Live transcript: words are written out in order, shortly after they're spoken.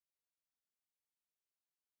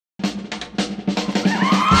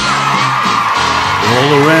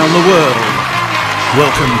around the world.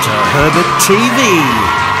 Welcome to Herbert TV.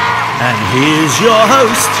 And here's your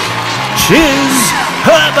host, Cheers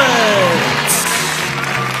Herbert.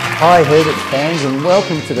 Hi Herbert fans, and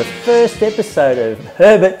welcome to the first episode of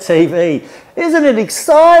Herbert TV. Isn't it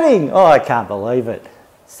exciting? Oh, I can't believe it.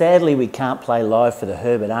 Sadly, we can't play live for the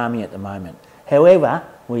Herbert Army at the moment. However,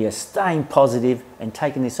 we are staying positive and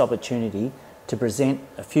taking this opportunity to present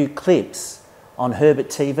a few clips on Herbert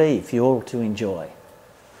TV for you all to enjoy.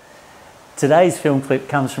 Today's film clip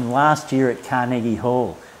comes from last year at Carnegie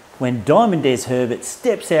Hall, when Diamond Des Herbert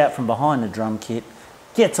steps out from behind the drum kit,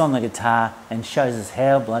 gets on the guitar and shows us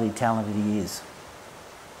how bloody talented he is.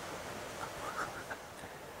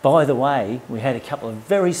 By the way, we had a couple of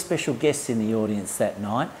very special guests in the audience that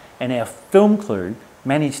night, and our film crew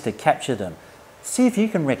managed to capture them. See if you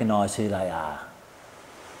can recognise who they are.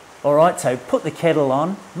 Alright, so put the kettle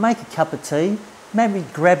on, make a cup of tea, maybe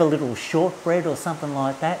grab a little shortbread or something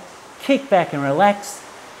like that, kick back and relax.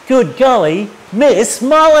 Good golly, Miss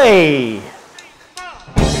Molly!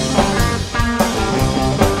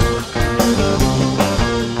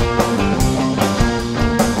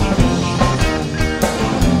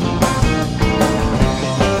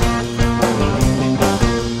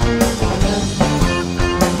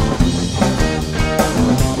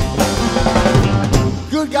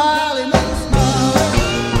 Golly Miss Molly,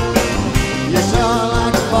 you sure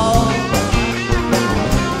like a ball.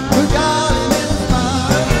 Good golly Miss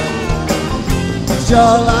Molly, you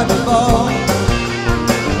sure like a ball.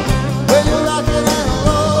 When you rock it and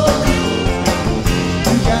roll,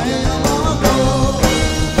 you can't wanna go.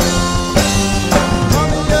 On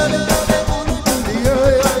the early morning to the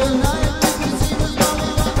early night, you see Miss Molly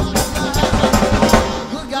rockin' the night.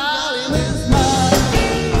 Good golly Miss Molly,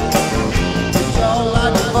 you sure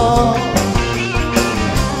like a ball.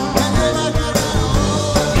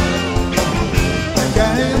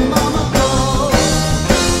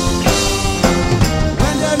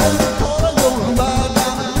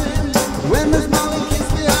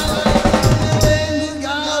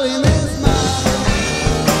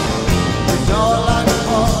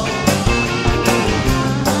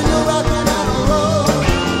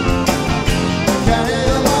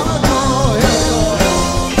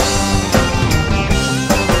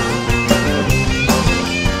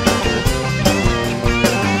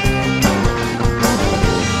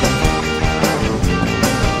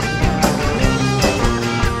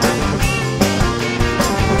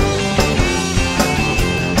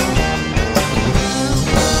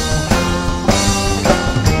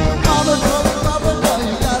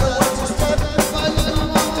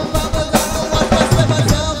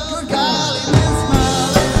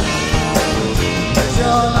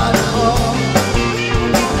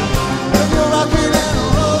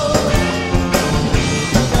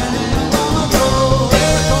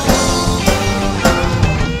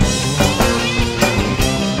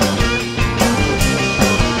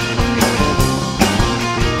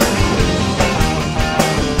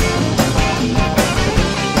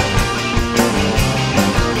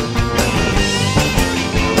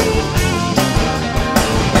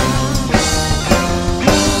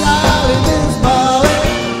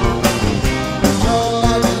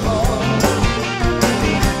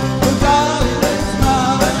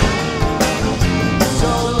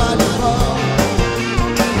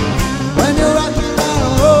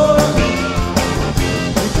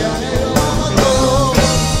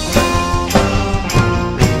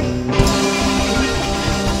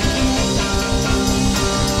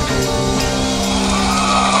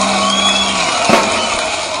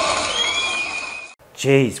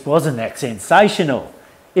 Geez, wasn't that sensational?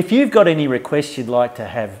 If you've got any requests you'd like to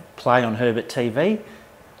have play on Herbert TV,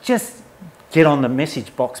 just get on the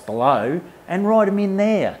message box below and write them in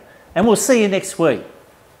there. And we'll see you next week.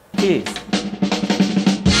 Cheers.